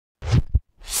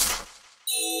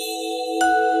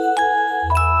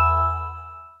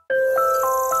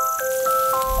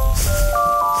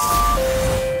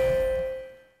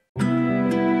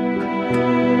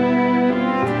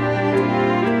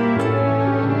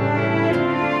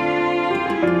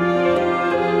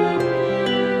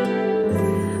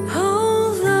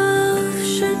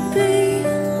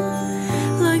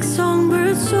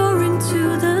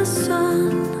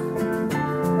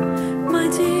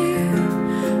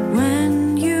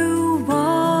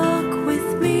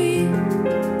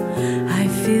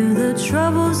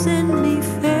troubles in me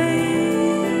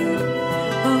fade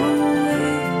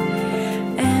away.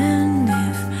 And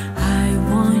if I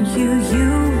want you, you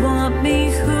want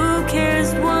me. Who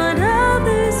cares what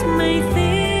others may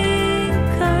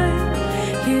think? I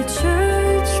hear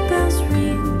church bells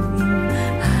ringing.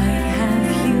 I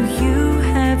have you, you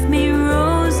have me.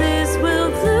 Roses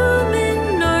will bloom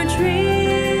in our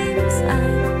dreams. I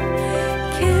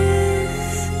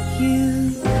kiss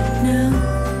you now.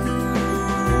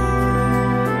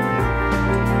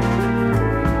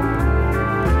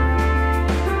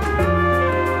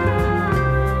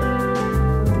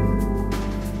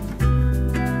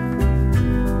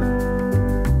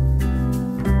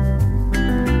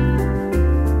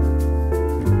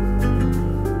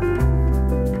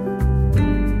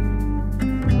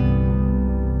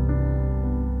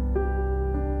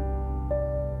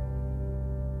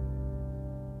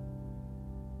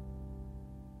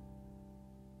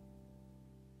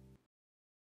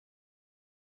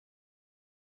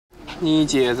 你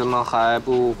姐怎么还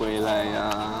不回来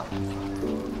呀？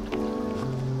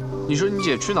你说你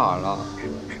姐去哪儿了？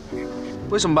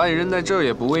为什么把你扔在这儿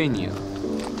也不喂你啊？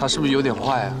她是不是有点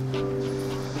坏啊？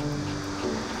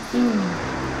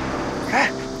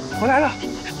哎，回来了。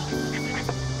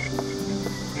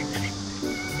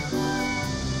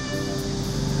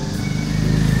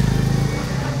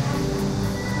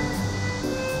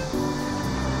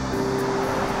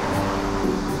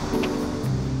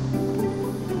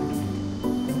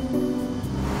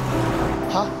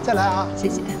好，再来啊！谢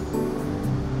谢。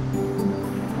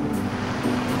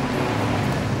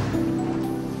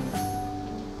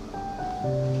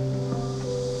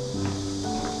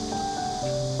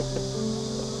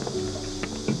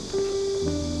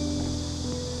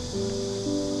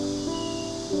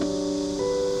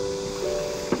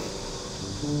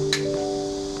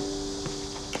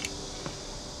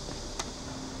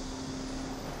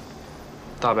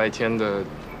大白天的，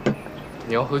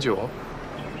你要喝酒？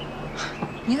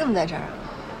你怎么在这儿啊？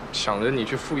想着你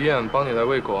去赴宴，帮你来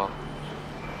喂狗啊。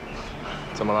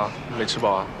怎么了？没吃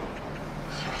饱啊？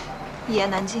一言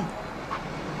难尽。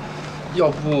要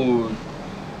不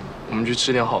我们去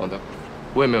吃点好的？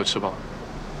我也没有吃饱。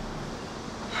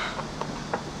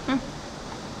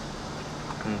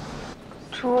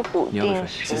猪骨定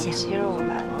时鸡肉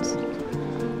丸子。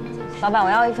老板，我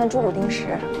要一份猪骨定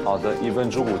时。好的，一份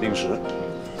猪骨定时。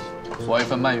我要一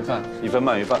份鳗鱼饭。一份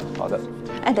鳗鱼饭。好的。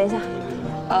哎，等一下，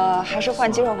还是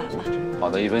换鸡肉丸吧。好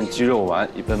的，一份鸡肉丸，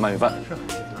一份鳗鱼饭。是。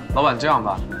老板，这样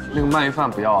吧，那个鳗鱼饭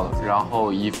不要了，然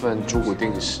后一份猪骨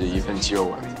定时，一份鸡肉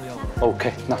丸。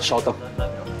OK， 那稍等。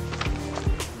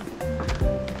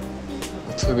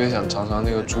我特别想尝尝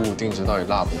那个猪骨定时到底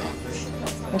辣不辣。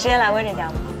你之前来过这家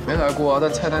吗？没来过啊，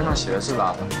但菜单上写的是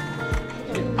辣的。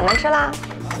好能吃辣？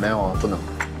没有啊，不能。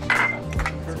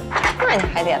那你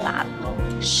还点辣的？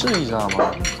试一下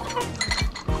嘛。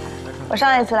我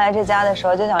上一次来这家的时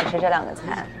候就想吃这2个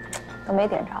菜，都没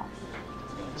点着。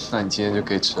那你今天就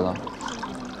可以吃了。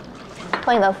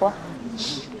托你的福。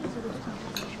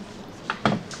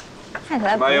看起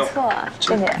来不错啊，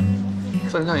谢谢。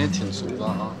分量也挺足的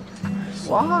啊。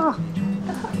哇，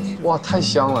哇，太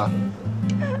香了。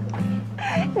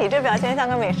你这表现像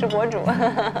个美食博主，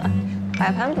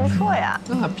摆盘不错呀。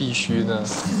那必须的。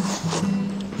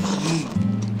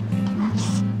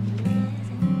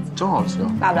真好吃。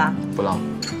辣不辣？不辣。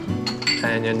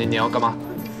哎，你要干嘛？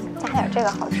加点这个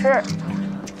好吃。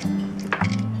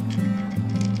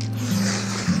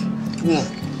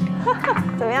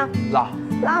怎么样？辣。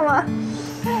辣吗？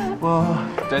哇！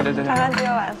对。尝尝鸡肉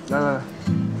丸。来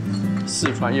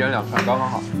，4串，1人2串，刚刚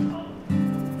好。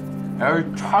哎，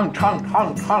烫！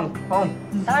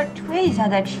你倒是吹一下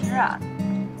再吃啊。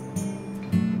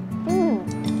我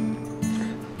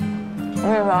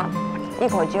跟你说，一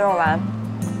口鸡肉丸，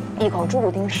一口猪骨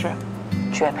定时，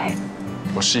绝配。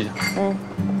我试一下。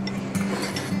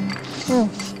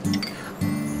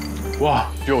哇，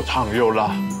又烫又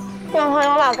辣。又烫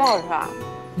又辣，更好吃啊。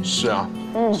是啊。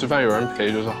吃饭有人陪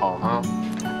就是好啊。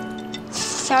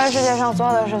要是世界上所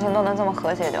有的事情都能这么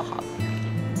和谐就好了。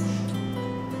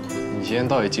你今天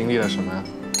到底经历了什么呀？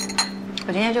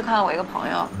我今天去看了我一个朋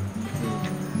友，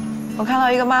我看到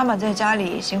一个妈妈在家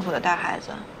里辛苦的带孩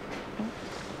子，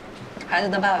孩子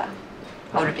的爸爸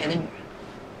抱着别的女人。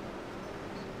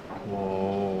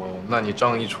哦，那你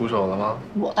仗义出手了吗？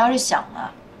我倒是想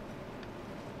了，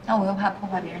但我又怕破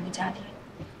坏别人的家庭。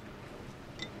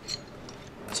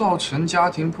造成家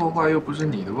庭破坏又不是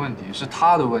你的问题，是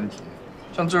他的问题。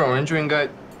像这种人就应该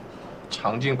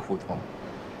尝尽苦头。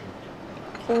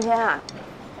今天啊，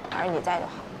还是你在就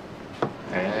好。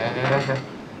哎，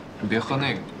你别喝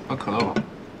那个，喝可乐吧。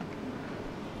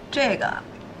这个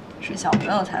是小朋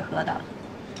友才喝的。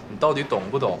你到底懂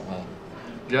不懂啊？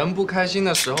人不开心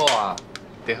的时候啊，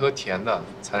得喝甜的，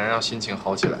才能让心情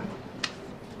好起来。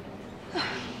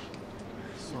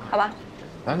好吧。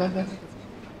来来来。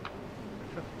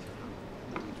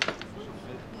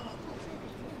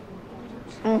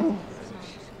嗯。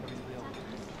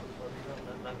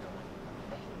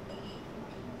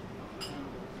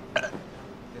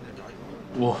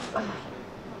哇，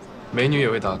美女也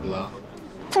会打嗝啊？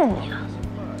就你啊，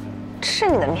吃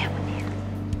你的面吧你。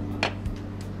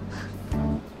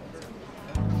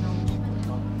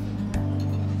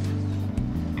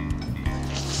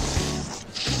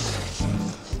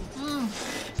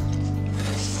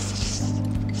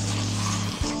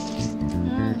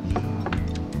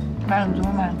满足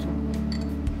满足。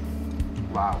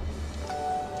哇，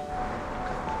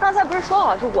刚才不是说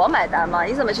好是我买单吗？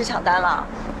你怎么去抢单了？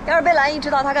要是被兰姨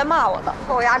知道，她该骂我的，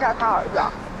说我压榨她儿子。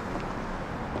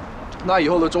那以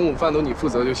后的中午饭都你负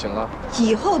责就行了。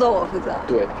以后都我负责。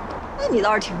对。那你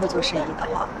倒是挺会做生意的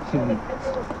哈。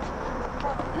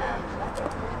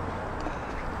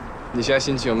你现在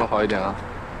心情有没有好一点啊？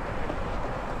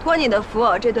托你的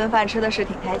福，这顿饭吃的是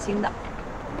挺开心的。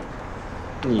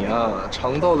你啊，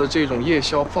尝到了这种夜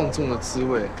宵放纵的滋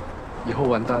味，以后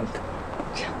完蛋了。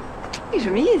你什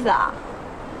么意思啊？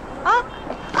啊？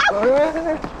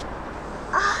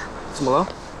怎么了？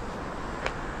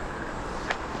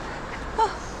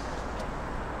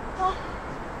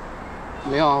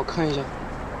没有啊，我看一下。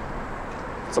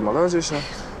怎么了这是？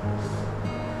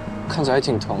看起来还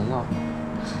挺疼的。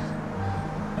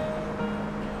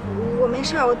我没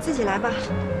事，我自己来吧。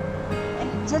哎，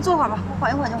你先坐会儿吧，我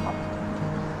缓一缓就好。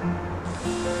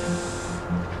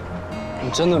你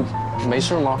真的没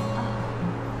事吗？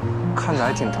看着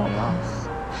还挺疼的。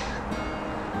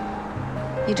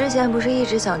你之前不是一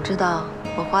直想知道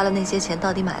我花了那些钱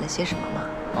到底买了些什么吗？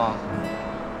啊，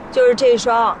就是这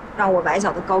双让我崴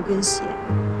脚的高跟鞋。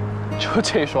就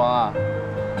这双啊？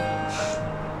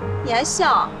你还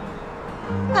笑？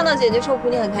看到姐姐受苦，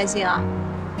你很开心啊？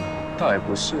倒也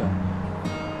不是，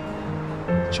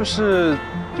就是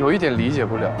有一点理解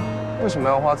不了，为什么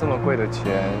要花这么贵的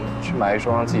钱去买一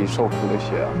双让自己受苦的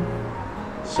鞋啊？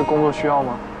是工作需要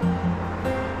吗？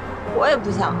我也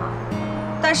不想啊，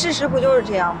但事实不就是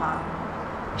这样吗？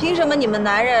凭什么你们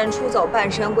男人出走半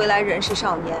生，归来仍是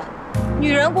少年，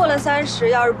女人过了30，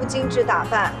要是不精致打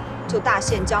扮，就大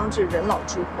限将至，人老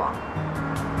珠黄？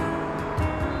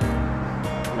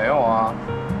没有啊，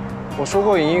我说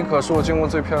过尹亦可是我见过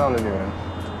最漂亮的女人。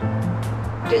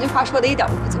这句话说的一点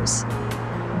都不走心，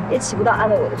也起不到安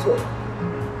慰我的作用。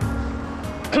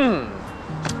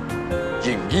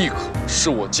尹亦可是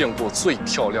我见过最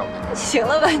漂亮的女人。行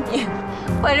了吧你，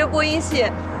换这播音系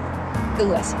更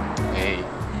恶心。哎，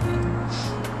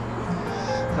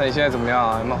那你现在怎么样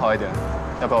啊？有没有好一点？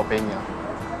要不要我背你啊？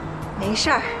没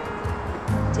事儿，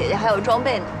姐姐还有装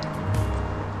备呢。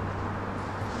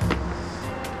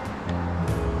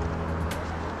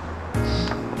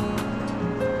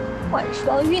换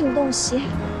双运动鞋。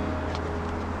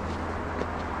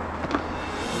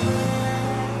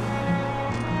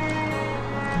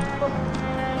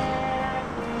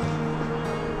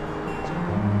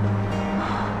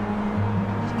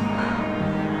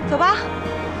走吧。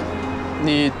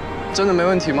你真的没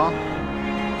问题吗？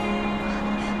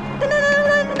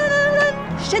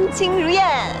身轻如燕。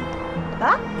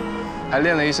啊？还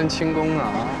练了一身轻功呢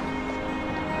啊！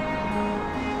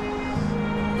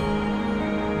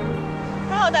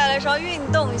还好带了双运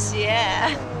动鞋。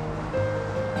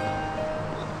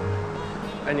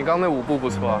哎，你刚那舞步不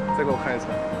错啊，再给我看一次。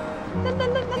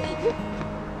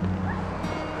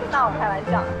拿我开玩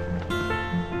笑。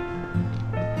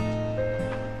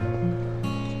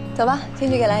走吧，进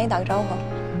去给兰姨打个招呼。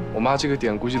我妈这个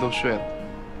点估计都睡了，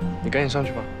你赶紧上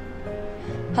去吧。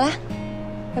好啦，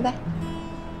拜拜。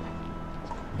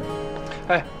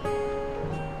哎，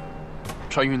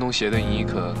穿运动鞋的尹亦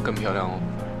可更漂亮哦。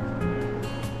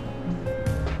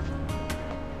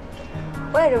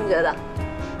我也这么觉得。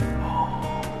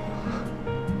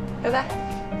拜拜。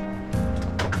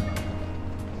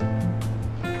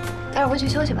待会儿回去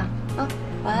休息吧。啊，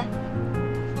晚安。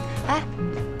哎，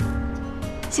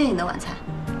谢谢你的晚餐。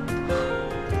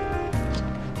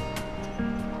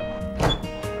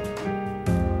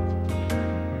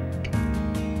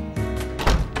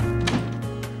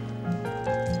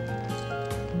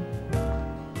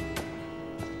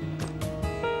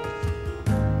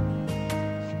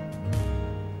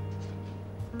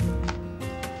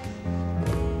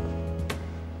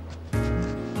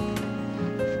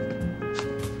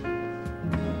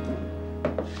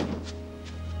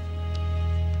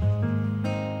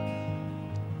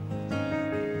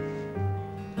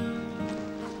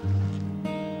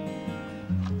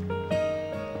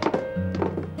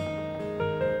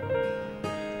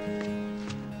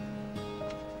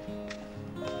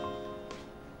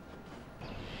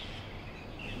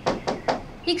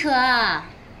亦可，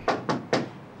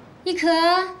亦可，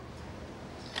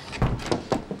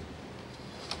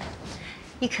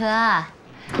亦可，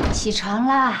起床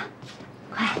啦！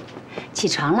快，起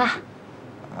床啦！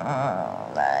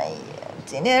兰姨，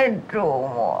今天是周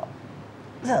末，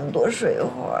想多睡一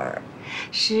会儿。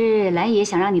是，兰爷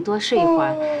想让你多睡一会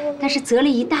儿，但是泽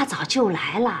丽一大早就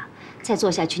来了，再坐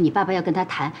下去，你爸爸要跟他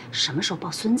谈什么时候抱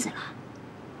孙子了。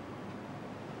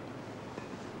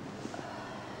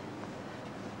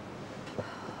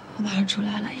 我马上出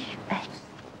来了，姨。哎，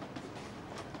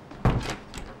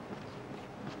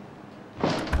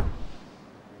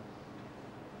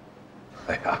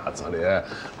哎呀，泽林，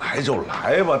来就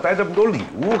来吧，带这么多礼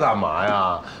物干嘛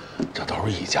呀？这都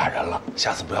是一家人了，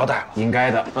下次不要带了。应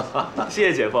该的。谢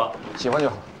谢姐夫，喜欢就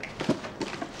好。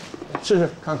试试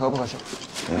看合不合适。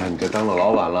哎呀，你这当了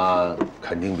老板了，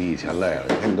肯定比以前累了。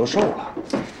你看你都瘦了。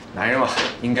男人嘛，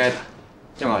应该的。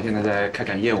正好现在在开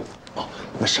展业务。哦，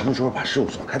那什么时候把事务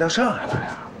所开到上海来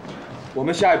呀？我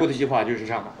们下一步的计划就是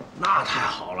上海。那太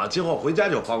好了，今后回家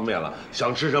就方便了。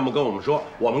想吃什么跟我们说，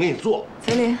我们给你做。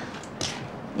泽林，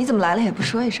你怎么来了也不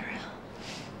说一声呀？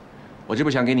我这不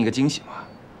想给你个惊喜吗？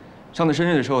上次生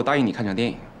日的时候答应你看场电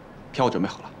影，票我准备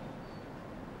好了。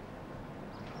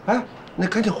哎，那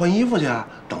赶紧换衣服去啊，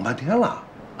等半天了。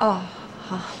哦，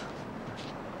好。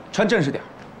穿正式点。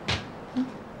嗯。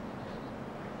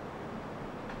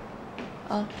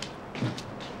哦。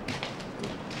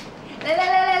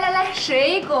 来，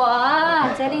水果，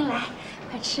泽林来，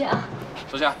快吃啊！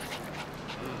坐下。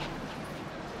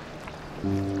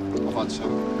好好吃啊！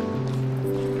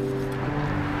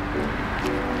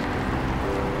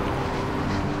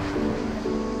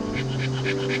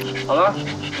好了，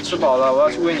吃饱了，我要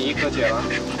去喂你一可姐了。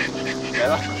没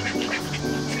了。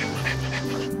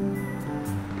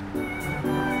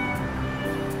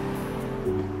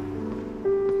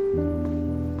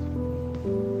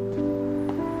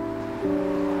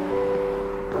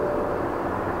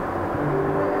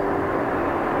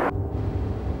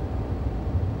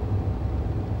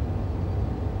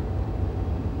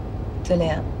泽林，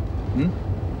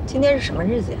今天是什么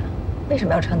日子呀？为什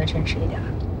么要穿得正式一点？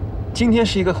今天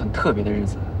是一个很特别的日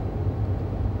子。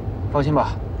放心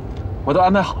吧，我都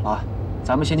安排好了，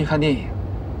咱们先去看电影，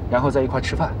然后再一块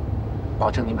吃饭，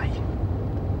保证你满意。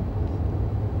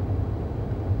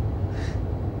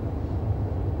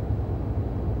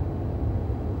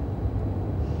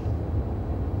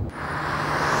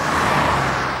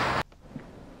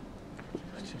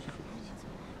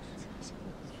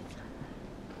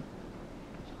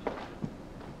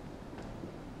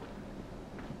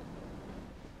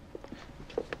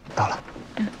到了。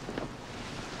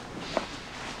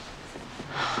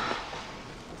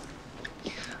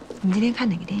我们今天看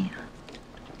哪个电影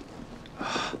啊？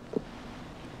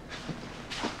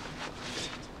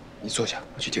你坐下，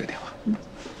我去接个电话。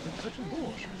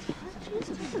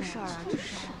这个事儿啊，这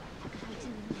是。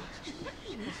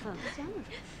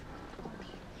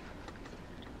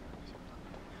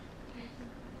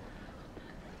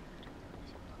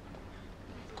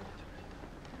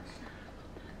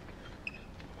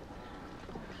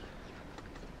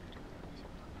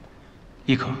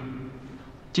亦可，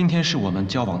今天是我们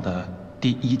交往的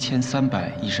第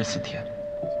1314天。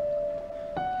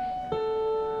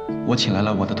我请来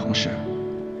了我的同事，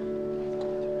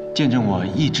见证我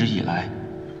一直以来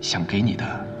想给你的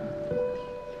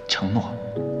承诺。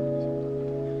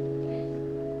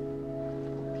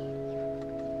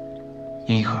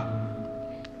尹亦可，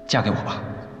嫁给我吧。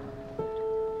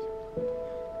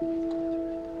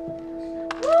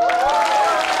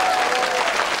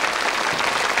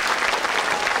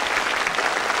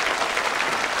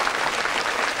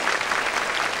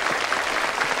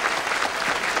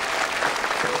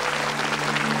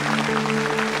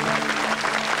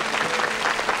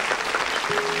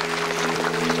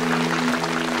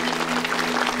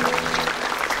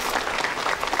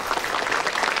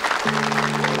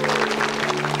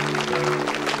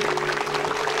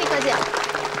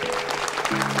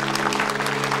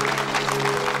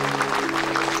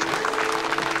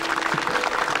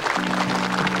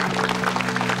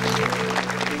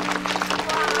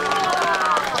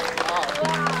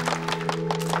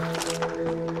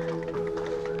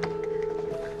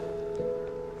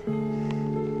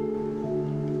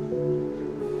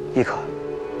 亦可，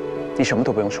你什么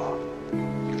都不用说，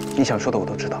你想说的我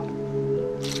都知道。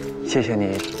谢谢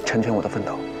你成全我的奋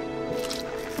斗，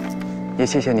也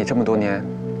谢谢你这么多年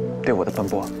对我的奔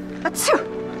波。啊切！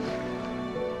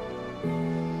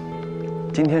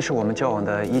今天是我们交往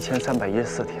的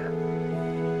1314天，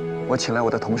我请来我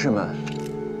的同事们，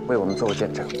为我们做个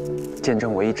见证，见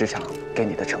证我一直想给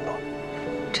你的承诺。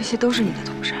这些都是你的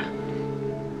同事？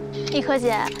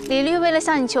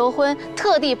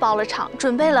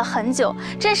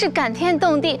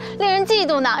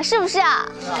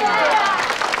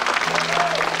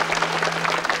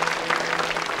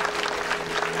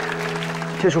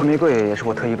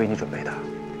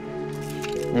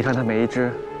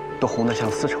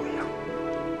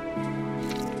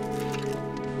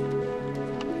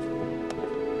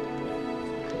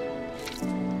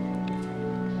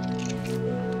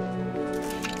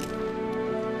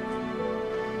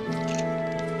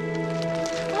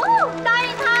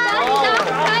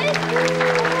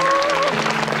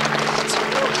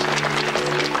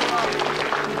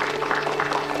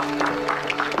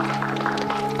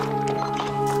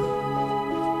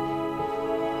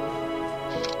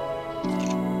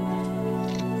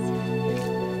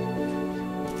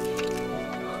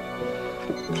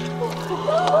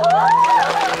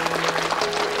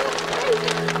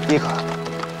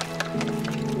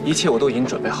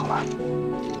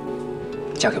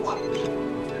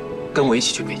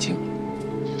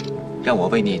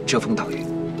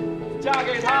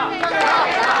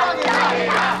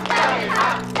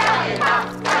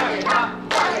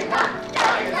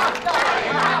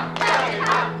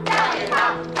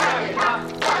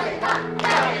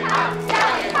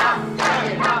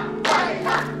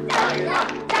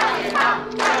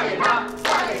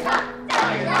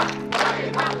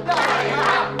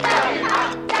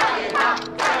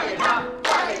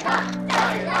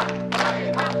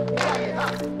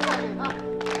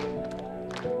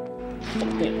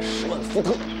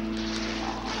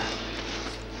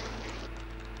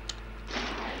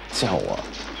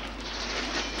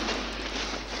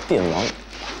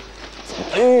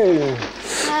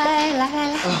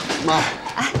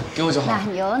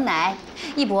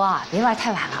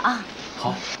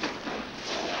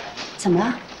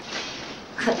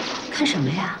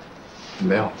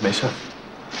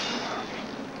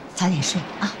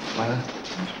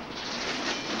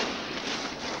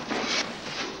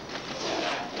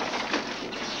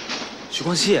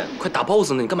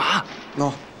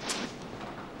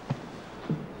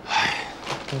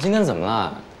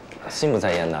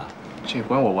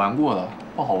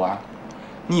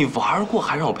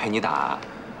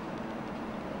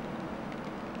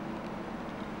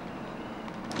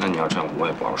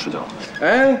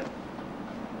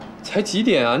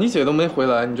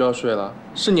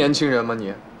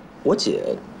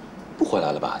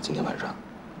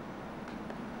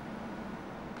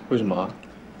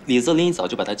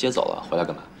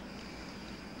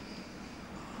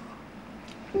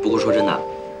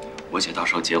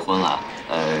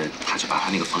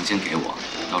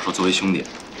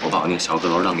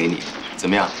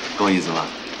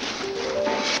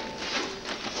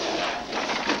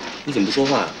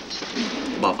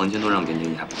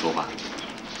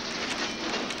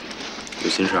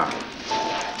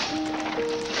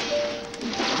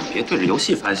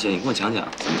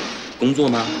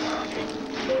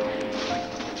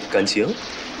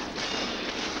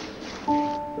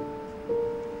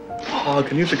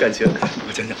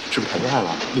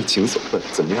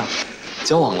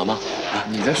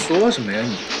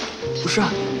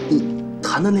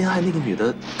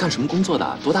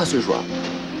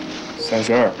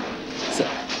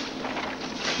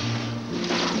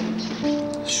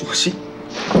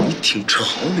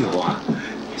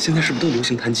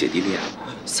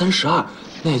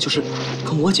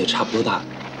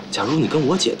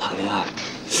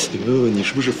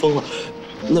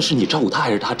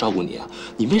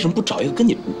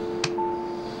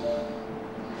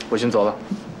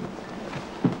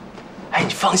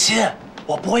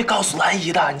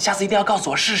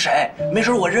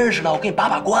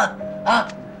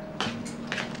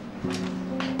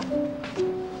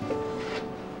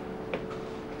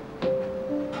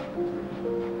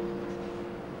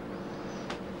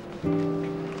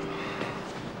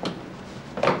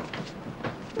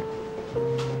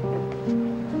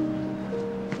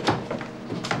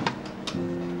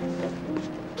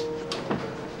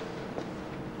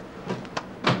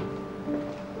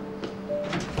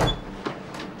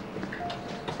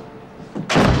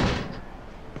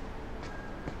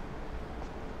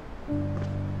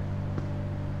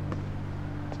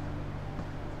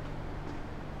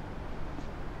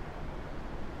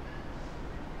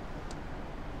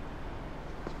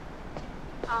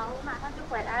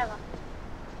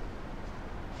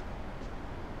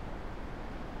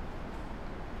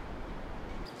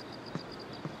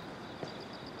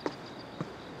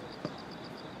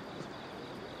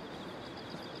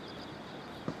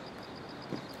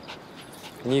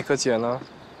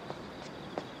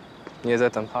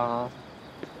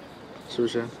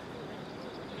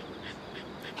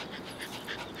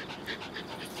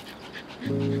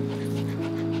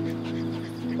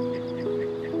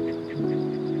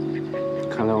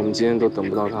看来我们今天都等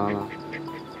不到他了。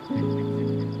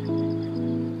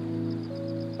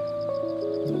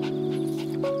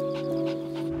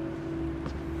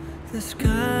The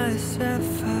sky is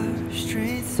sapphire,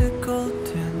 streets are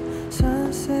golden,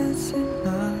 sunsets in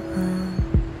our room.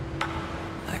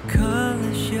 Like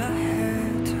colors, your hair,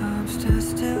 time stands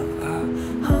still. I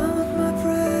hold my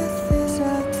breath as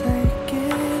I take in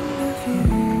the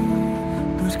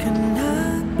view. Words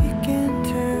cannot begin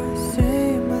to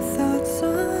say my thoughts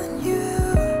on you.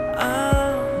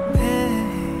 I'll pay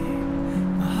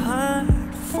my heart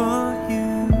for you.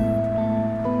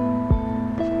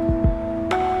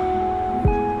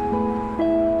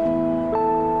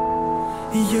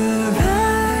 Your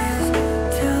eyes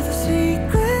tell the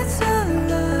secrets of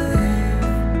life.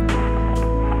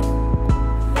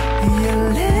 Your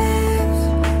lips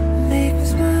make me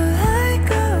smile like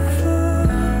a fool.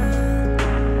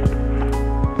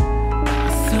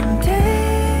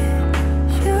 Someday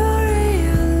you'll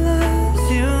realize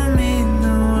you mean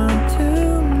the world to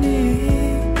me.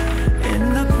 In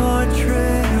the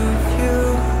portrait of you,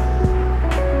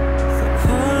 the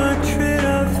portrait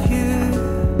of you.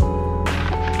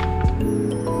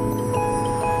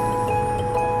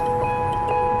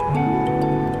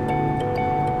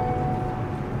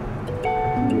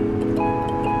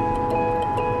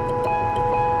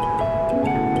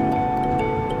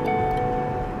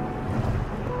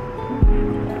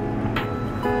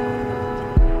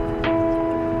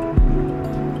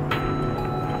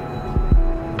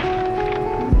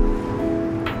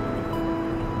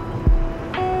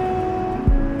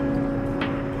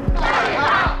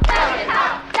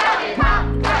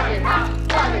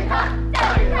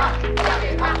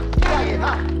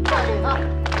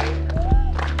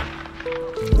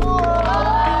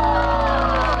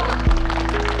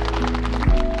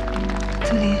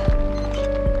子林，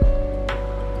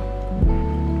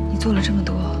你做了这么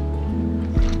多，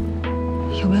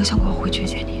有没有想过我会拒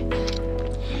绝你？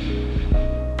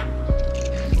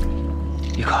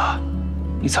一可，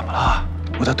你怎么了？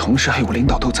我的同事还有我领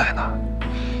导都在呢，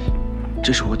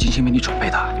这是我精心为你准备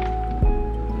的。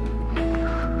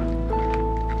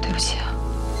对不起啊，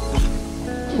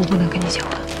我不能跟你结婚。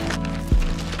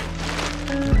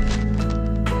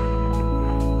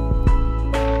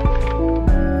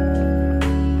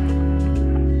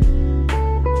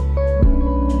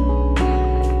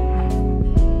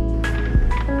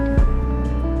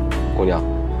姑娘，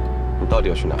你到底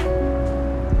要去哪？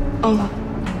哦，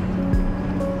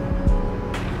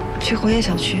去红叶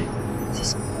小区。谢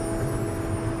谢。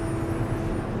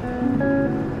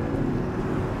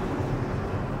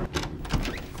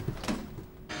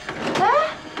哎，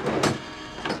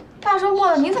大周末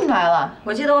的你怎么来了？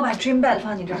我记得我把 Dream Bed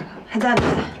放你这儿了，还在不在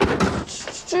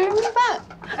 ？Dream Bed，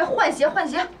 哎，换鞋换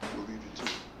鞋。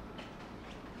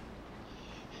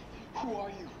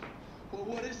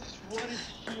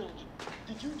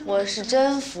我是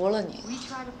真服了你，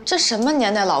这什么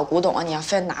年代老古董啊！你要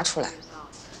非拿出来。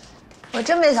我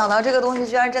真没想到这个东西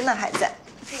居然真的还在。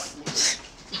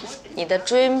你的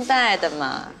Dream Bed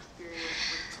嘛，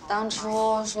当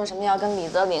初说什么要跟李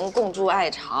泽林共筑爱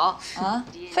巢啊，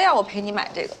非要我陪你买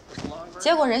这个，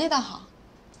结果人家倒好，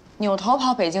扭头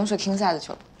跑北京睡 King size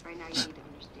去了。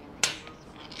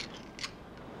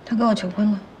他跟我求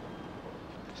婚了。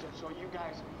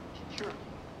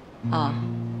啊。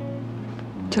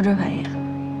就这反应。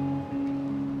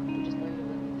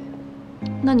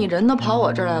那你人都跑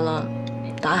我这儿来了，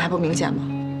答案还不明显吗？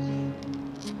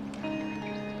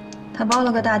他包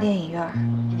了个大电影院，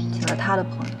请了他的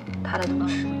朋友、他的同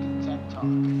事。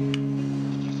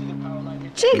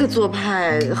这个做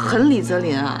派很李泽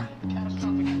林啊，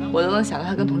我都能想到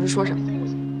他跟同事说什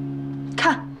么。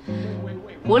看，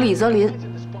我李泽林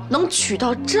能娶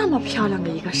到这么漂亮的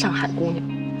一个上海姑娘，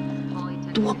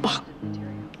多棒，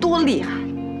多厉害！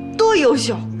多优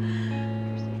秀，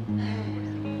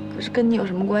可是跟你有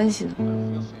什么关系呢？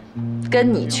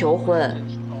跟你求婚，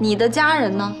你的家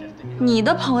人呢？你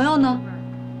的朋友呢？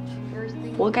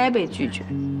活该被拒绝。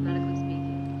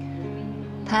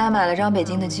他还买了张北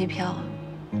京的机票，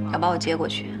要把我接过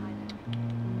去。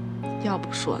要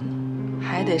不说呢，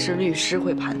还得是律师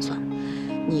会盘算。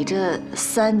你这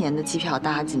3年的机票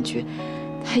搭进去，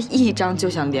他一张就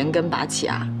想连根拔起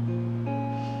啊，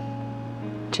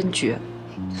真绝。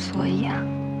所以啊，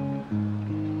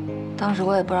当时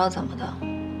我也不知道怎么的，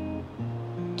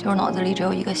就是脑子里只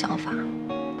有一个想法，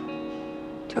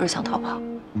就是想逃跑。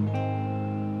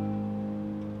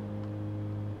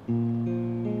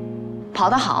跑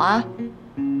得好啊，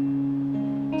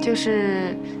就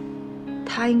是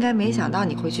他应该没想到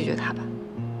你会拒绝他吧？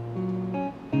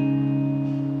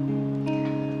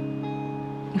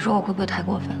说我会不会太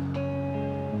过分了？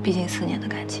毕竟4年的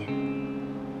感情。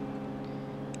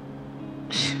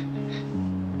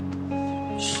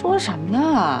说什么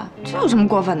呢？这有什么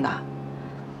过分的？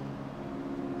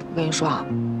我跟你说啊，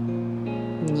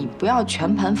你不要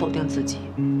全盘否定自己。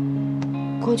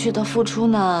过去的付出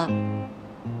呢，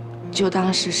就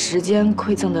当是时间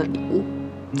馈赠的礼物，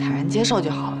坦然接受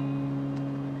就好了。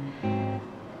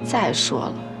再说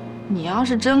了，你要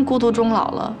是真孤独终老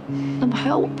了，那不还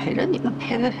要我陪着你呢？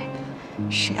呸！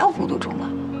谁要孤独终老？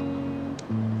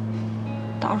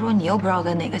到时候你又不知道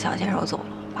跟哪个小鲜肉走了，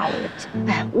把我扔下。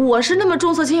哎，我是那么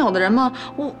重色轻友的人吗？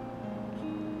我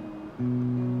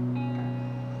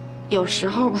有时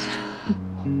候吧，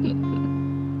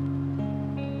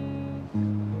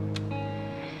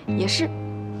也是，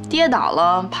跌倒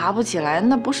了爬不起来，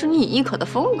那不是你尹亦可的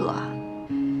风格啊。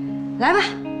来吧，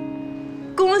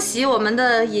恭喜我们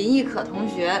的尹亦可同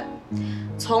学，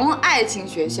从爱情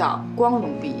学校光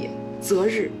荣毕业，择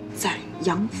日载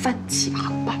扬帆起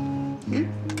航吧。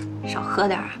少喝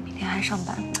点啊，明天还上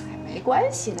班。没关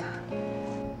系的。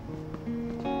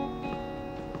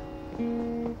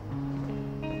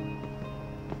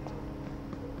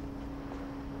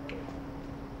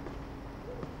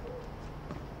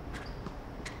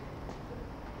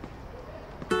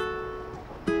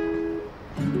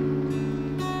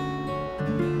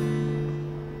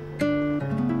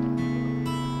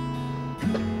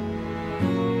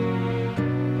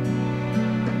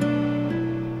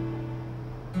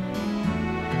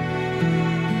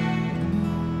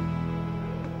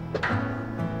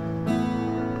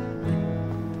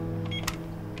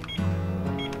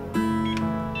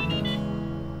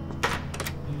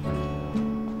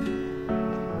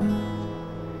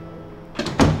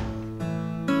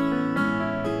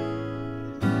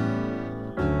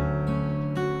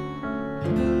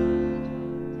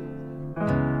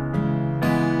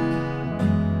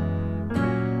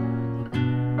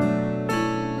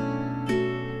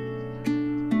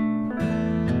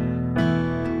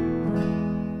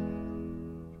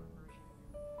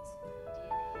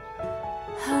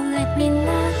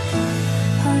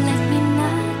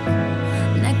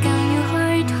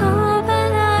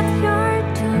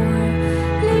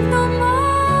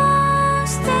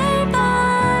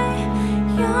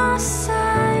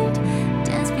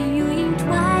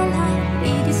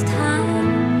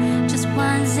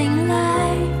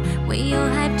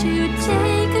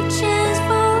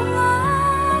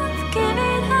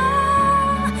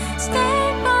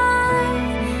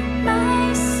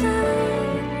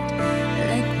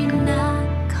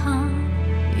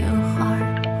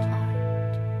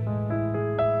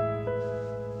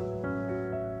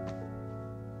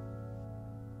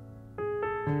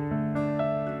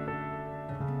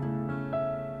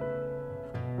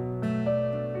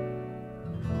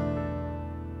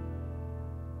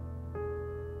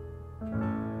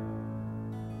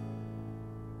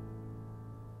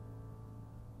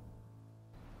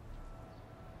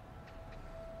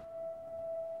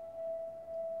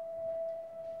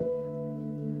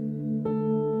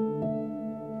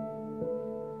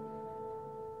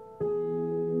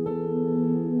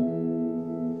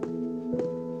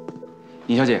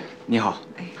尹小姐，你好，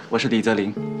我是李泽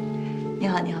林。你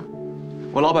好，你好。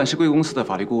我老板是贵公司的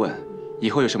法律顾问，以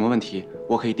后有什么问题，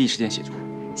我可以第一时间协助。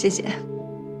谢谢。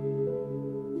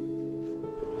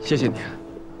谢谢你，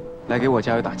来给我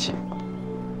加油打气。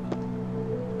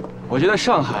我觉得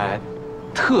上海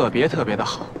特别的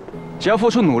好，只要付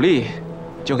出努力，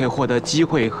就可以获得机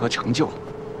会和成就。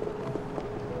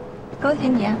恭喜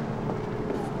你啊！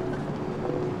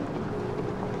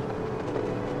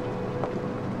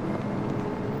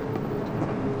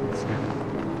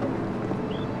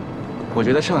我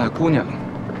觉得上海姑娘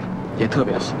也特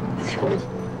别好。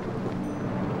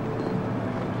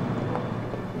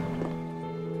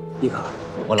亦可，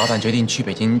我老板决定去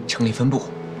北京成立分部，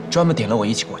专门点了我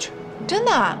一起过去。真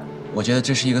的啊？我觉得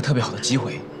这是一个特别好的机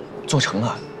会，做成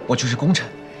了我就是功臣。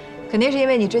肯定是因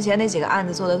为你之前那几个案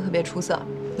子做得特别出色，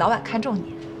老板看中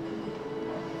你。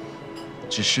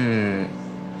只是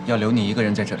要留你一个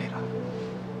人在这里了。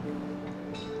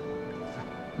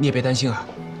你也别担心啊，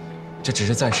这只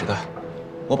是暂时的，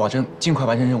我保证尽快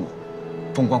完成任务，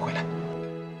风光回来。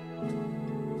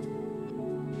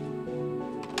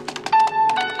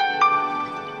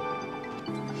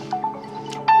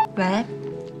喂，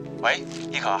喂，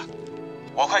亦可，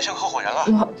我快升合伙人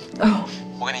了。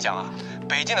我跟你讲啊，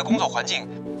北京的工作环境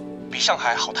比上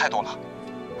海好太多了。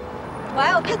喂，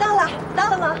我快到了，你到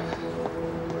了吗？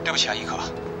对不起啊，亦可，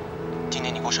今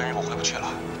年你过生日我回不去了，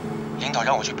领导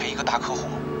让我去陪一个大客户，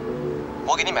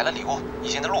我给你买了礼物，已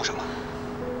经在路上了。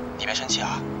你别生气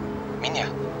啊，明年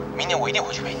我一定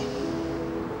会去陪你。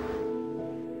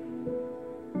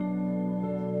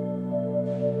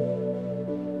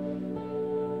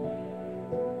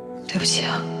对不起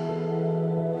啊，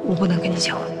我不能跟你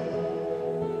结婚。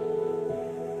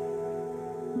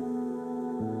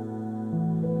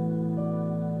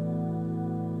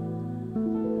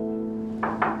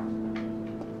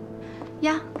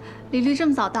呀，李律这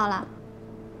么早到了？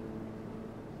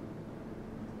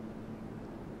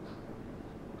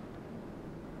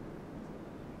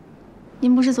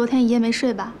您不是昨天一夜没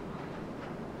睡吧？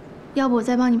要不我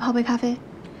再帮你泡杯咖啡？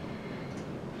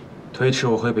推迟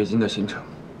我回北京的行程。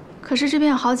可是这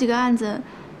边有好几个案子。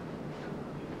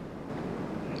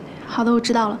好的，我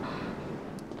知道了。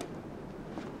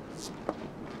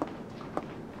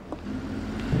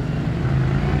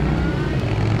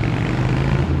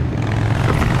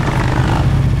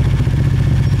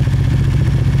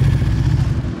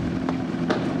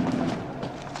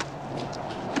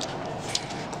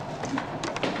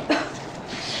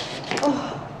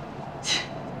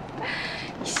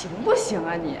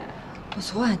我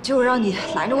昨晚就让你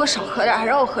拦着我少喝点，还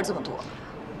让我喝这么多。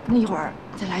那一会儿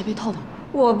再来一杯透透。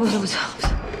我不行，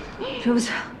对不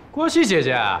起。光绪姐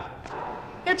姐，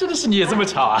哎，真的是你也这么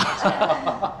巧啊？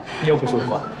你又不舒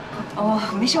服啊？哦，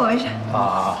没事，我没事。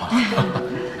啊。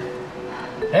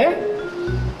哎，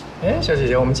小姐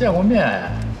姐，我们见过面。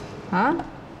啊？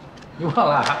你忘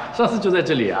了？上次就在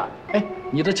这里啊。哎，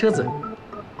你的车子，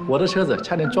我的车子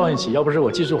差点撞一起，要不是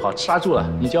我技术好刹住了，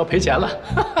你就要赔钱了。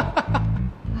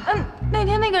那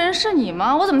天那个人是你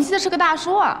吗？我怎么记得是个大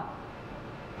叔啊？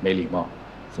没礼貌，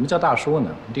什么叫大叔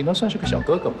呢？顶多算是个小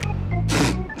哥哥吧。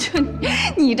就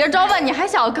你这装扮，你还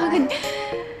小哥哥？你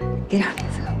给点面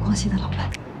子，光熙的老板。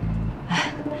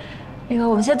哎，那个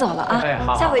我们先走了啊。哎，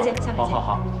好，下回见，下回见。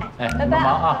好。哎，拜拜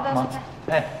忙啊，拜拜忙。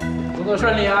哎，工作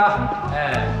顺利啊。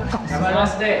哎，拜拜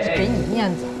 ，nice day。给你面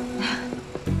子。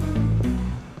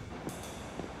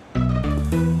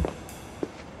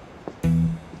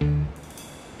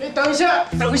等一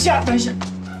下，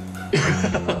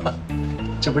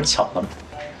这不是巧了吗？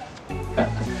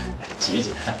挤一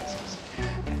挤。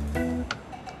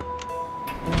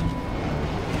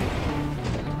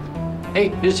哎，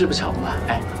这不巧吗？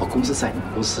哎，我公司在你们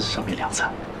公司上面2层，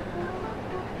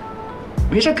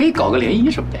没事可以搞个联谊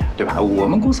什么的呀，对吧？我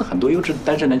们公司很多优质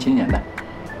单身男青年的。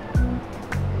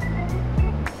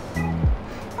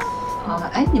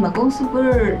哎，你们公司不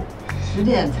是10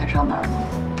点才上班吗？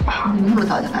你们那么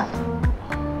早就来了？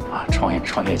啊，创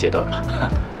业阶段嘛，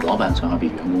老板总要比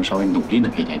员工稍微努力那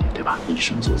么一点点，对吧？以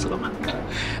身作则嘛。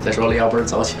再说了，要不是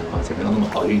早起的话，就没有那么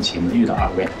好的运气能遇到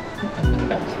2位。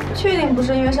确定不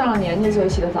是因为上了年纪所以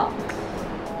起得早？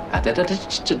啊，这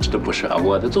都不是啊！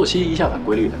我的作息一向很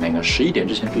规律的，那个11点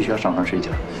之前必须要上床睡觉，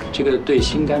这个对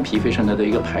心肝脾肺肾的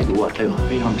一个排毒啊，它有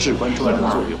非常至关重要的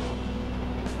作用。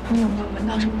你有没有闻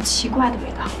到什么奇怪的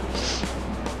味道？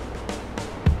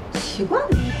奇怪的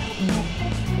味道？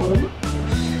我的吗？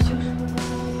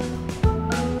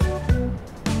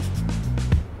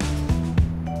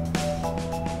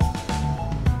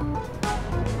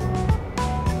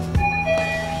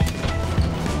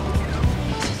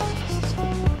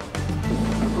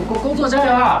工作加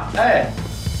油啊！哎，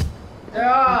加油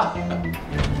啊！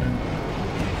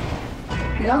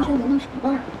你刚才闻到什么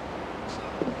味儿？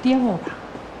爹味儿吧？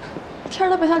天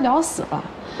都被他聊死了，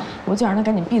我就让他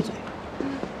赶紧闭嘴。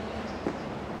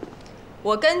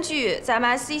我根据咱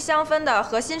们 IC 香氛的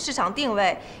核心市场定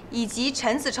位以及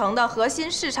陈子成的核心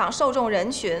市场受众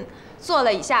人群，做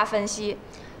了以下分析。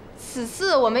此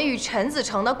次我们与陈子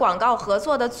成的广告合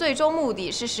作的最终目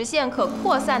的是实现可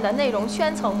扩散的内容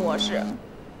圈层模式。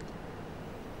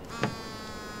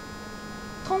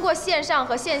通过线上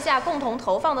和线下共同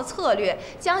投放的策略，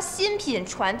将新品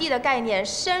传递的概念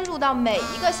深入到每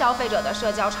一个消费者的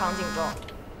社交场景中。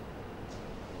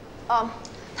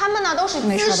他们呢都是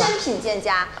资深品鉴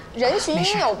家，人群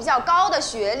应有比较高的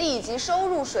学历以及收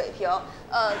入水平，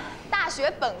大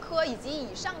学本科以及以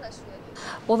上的学历。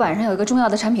我晚上有一个重要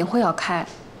的产品会要开，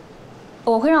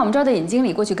我会让我们这儿的尹经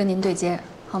理过去跟您对接，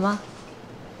好吗？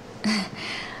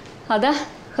好的，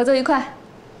合作愉快。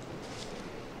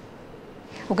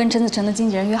我跟陈子成的经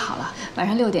纪人约好了，晚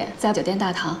上6点在酒店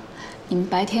大堂，你们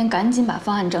白天赶紧把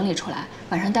方案整理出来，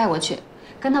晚上带过去，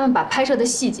跟他们把拍摄的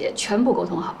细节全部沟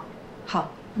通好。好，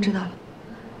知道了。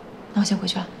那我先回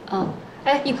去了。嗯，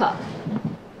哎，亦可，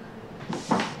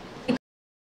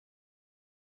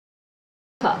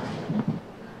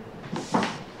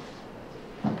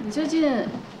你最近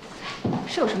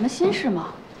是有什么心事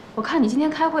吗？我看你今天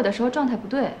开会的时候状态不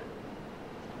对。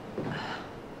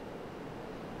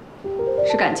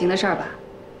是感情的事儿吧？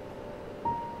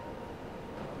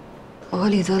我和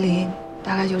李泽林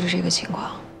大概就是这个情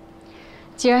况。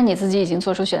既然你自己已经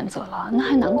做出选择了，那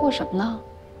还难过什么呢？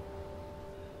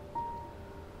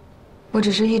我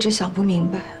只是一直想不明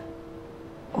白，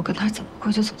我跟他怎么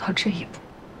会就走到这一步？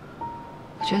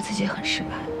我觉得自己很失败。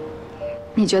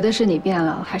你觉得是你变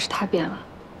了，还是他变了？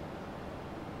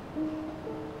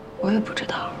我也不知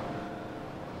道。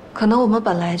可能我们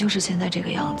本来就是现在这个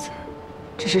样子，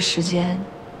只是时间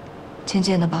渐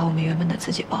渐地把我们原本的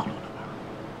自己暴露了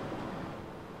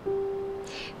吧。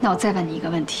那我再问你一个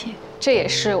问题，这也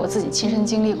是我自己亲身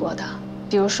经历过的。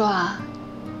比如说啊，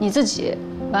你自己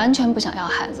完全不想要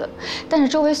孩子，但是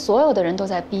周围所有的人都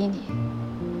在逼你，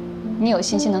你有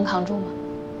信心能扛住吗？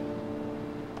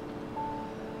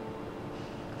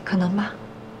可能吧。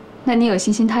那你有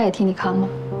信心他也替你扛吗？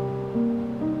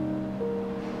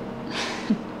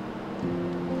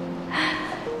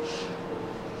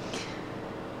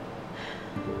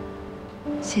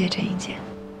谢谢陈英姐，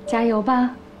加油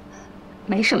吧，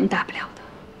没什么大不了的。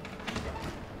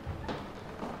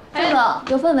这个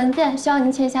有份文件需要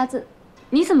您签一下字。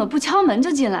你怎么不敲门就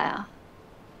进来啊？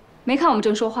没看我们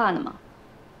正说话呢吗？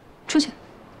出去。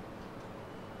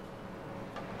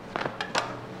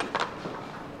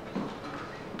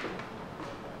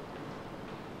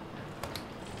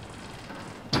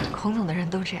孔总的人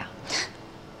都这样。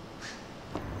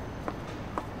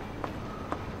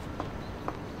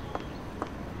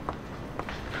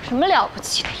什么了不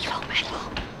起的倚老卖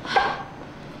老？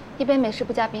一杯美式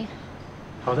不加冰。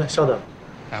好的，稍等。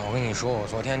哎，我跟你说，我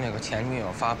昨天那个前女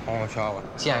友发朋友圈，我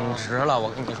简直了！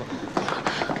我跟你说，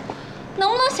能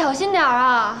不能小心点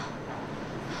啊？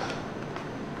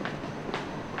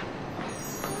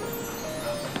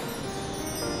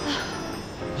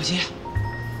莫西，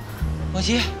莫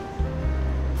西，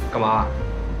干嘛？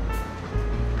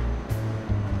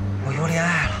我又恋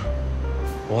爱了，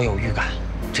我有预感。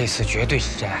这次绝对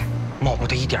是真爱，冒不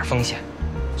得一点风险。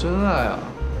真爱啊？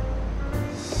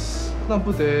那不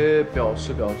得表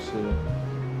示表示？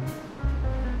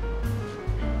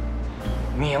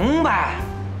明白，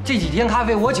这几天咖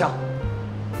啡我请。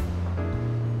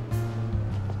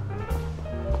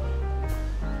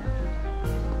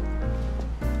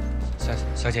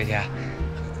小姐姐，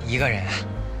一个人啊？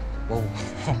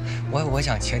我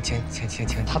想请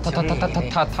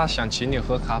他想请你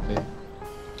喝咖啡。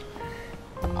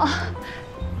哦，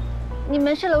你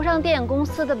们是楼上电影公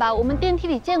司的吧？我们电梯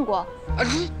里见过。啊，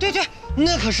对，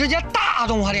那可是家大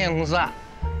动画电影公司。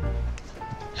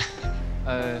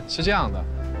是这样的，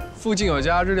附近有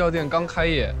家日料店刚开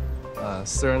业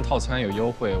，4人套餐有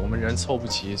优惠，我们人凑不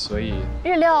齐，所以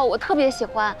日料我特别喜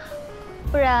欢，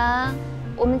不然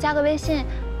我们加个微信，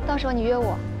到时候你约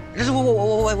我。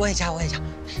我也加。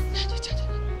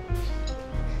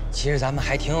其实咱们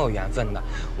还挺有缘分的，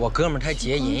我哥们他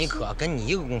姐尹亦可跟你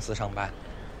一个公司上班。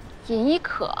尹亦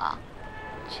可，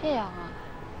这样啊？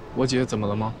我姐怎么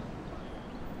了吗？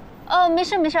没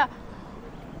事，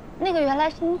那个原来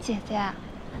是你姐姐。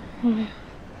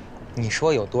你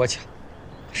说有多巧？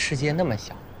世界那么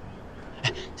小。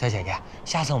哎，小姐姐，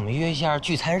下次我们约一下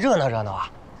聚餐，热闹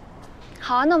啊。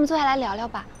好啊，那我们坐下来聊聊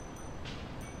吧。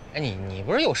哎，你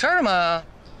不是有事儿吗？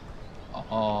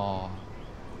哦，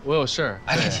我有事儿。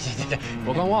哎，对，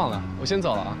我刚忘了，我先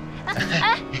走了啊。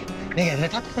哎，那个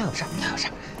他有事儿。小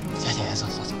姐姐，走。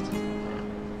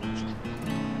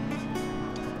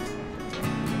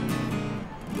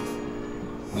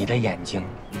你的眼睛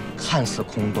看似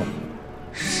空洞，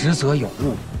实则有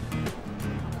物，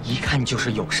一看就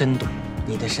是有深度。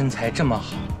你的身材这么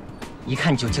好，一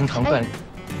看就经常锻炼。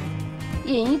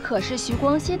尹亦可是徐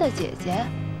光兮的姐姐，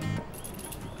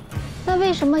那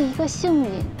为什么一个姓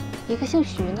尹，一个姓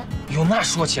徐呢？哟，那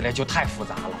说起来就太复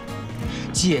杂了。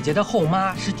姐姐的后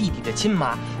妈是弟弟的亲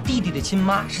妈，弟弟的亲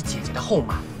妈是姐姐的后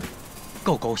妈，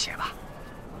够狗血吧？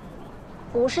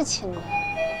不是亲的。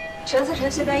陈思诚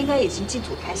现在应该已经进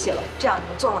组开戏了，这样你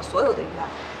们做好所有的预案，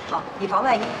好，以防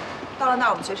万一。到了那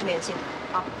儿我们随时联系。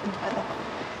好，拜拜。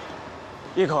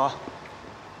亦可，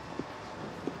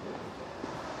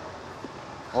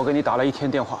我给你打了1天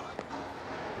电话了。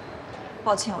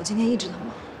抱歉，我今天一直很忙。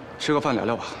吃个饭聊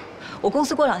聊吧。我公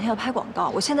司过2天要拍广告，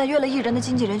我现在约了艺人的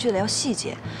经纪人，觉得要细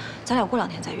节，咱俩过2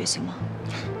天再约行吗？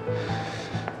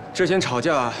之前吵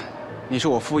架，你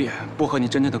说我敷衍，不和你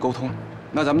真正的沟通，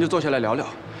那咱们就坐下来聊聊。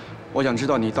我想知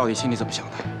道你到底心里怎么想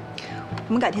的。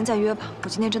我们改天再约吧，我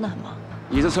今天真的很忙。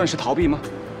你这算是逃避吗？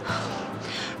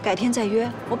改天再约，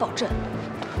我保证。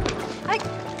哎，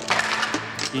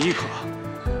亦可，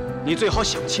你最好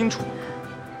想清楚。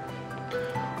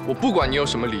我不管你有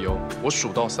什么理由，我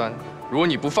数到3，如果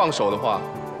你不放手的话，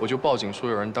我就报警说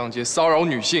有人当街骚扰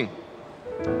女性。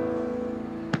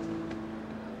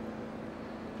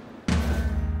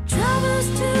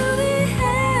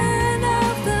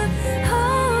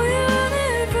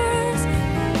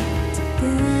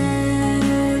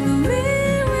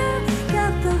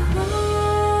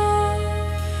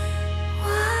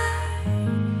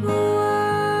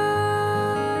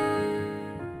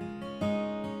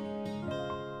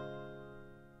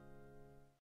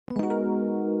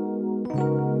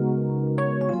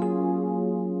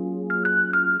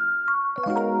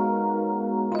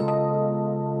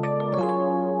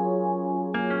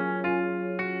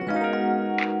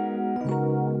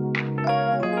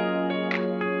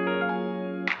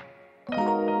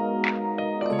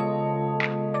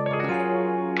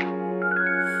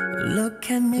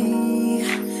at me，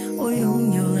 我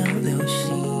拥有了流星。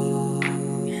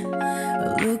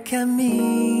Look at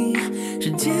me， 世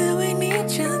界为你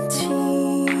震惊。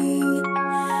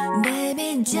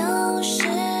Baby， 就是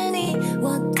你，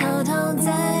我偷偷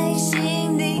在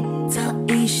心底早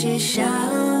已写下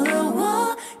了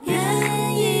我愿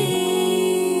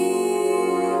意。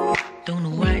Don't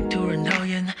know why， 突然讨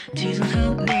厌，记住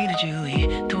和你的距离，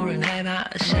突然害怕，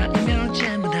下一秒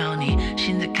见不到你，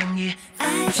心在抗议。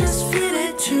I just feel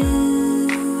it true，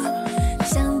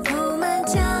 像铺满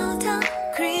焦糖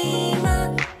cream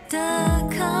的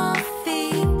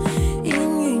coffee， 氤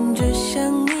氲着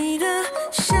想你的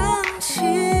香气。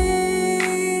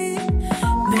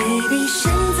Baby，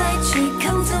 现在起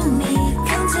come to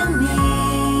me，come to me，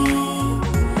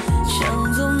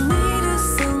 想做你的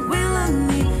伞，为了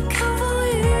你 come for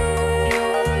you。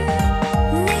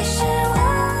你是我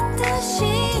的心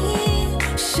意，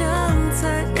像太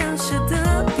阳下的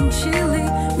冰淇淋。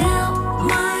Melt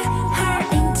my heart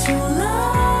into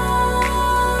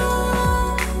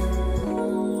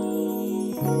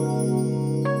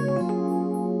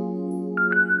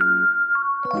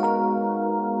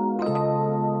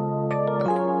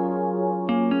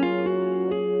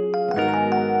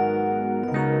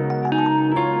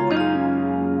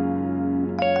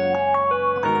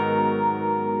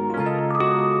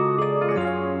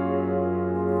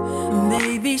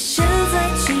现在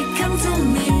起 come to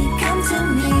me，come to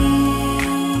me。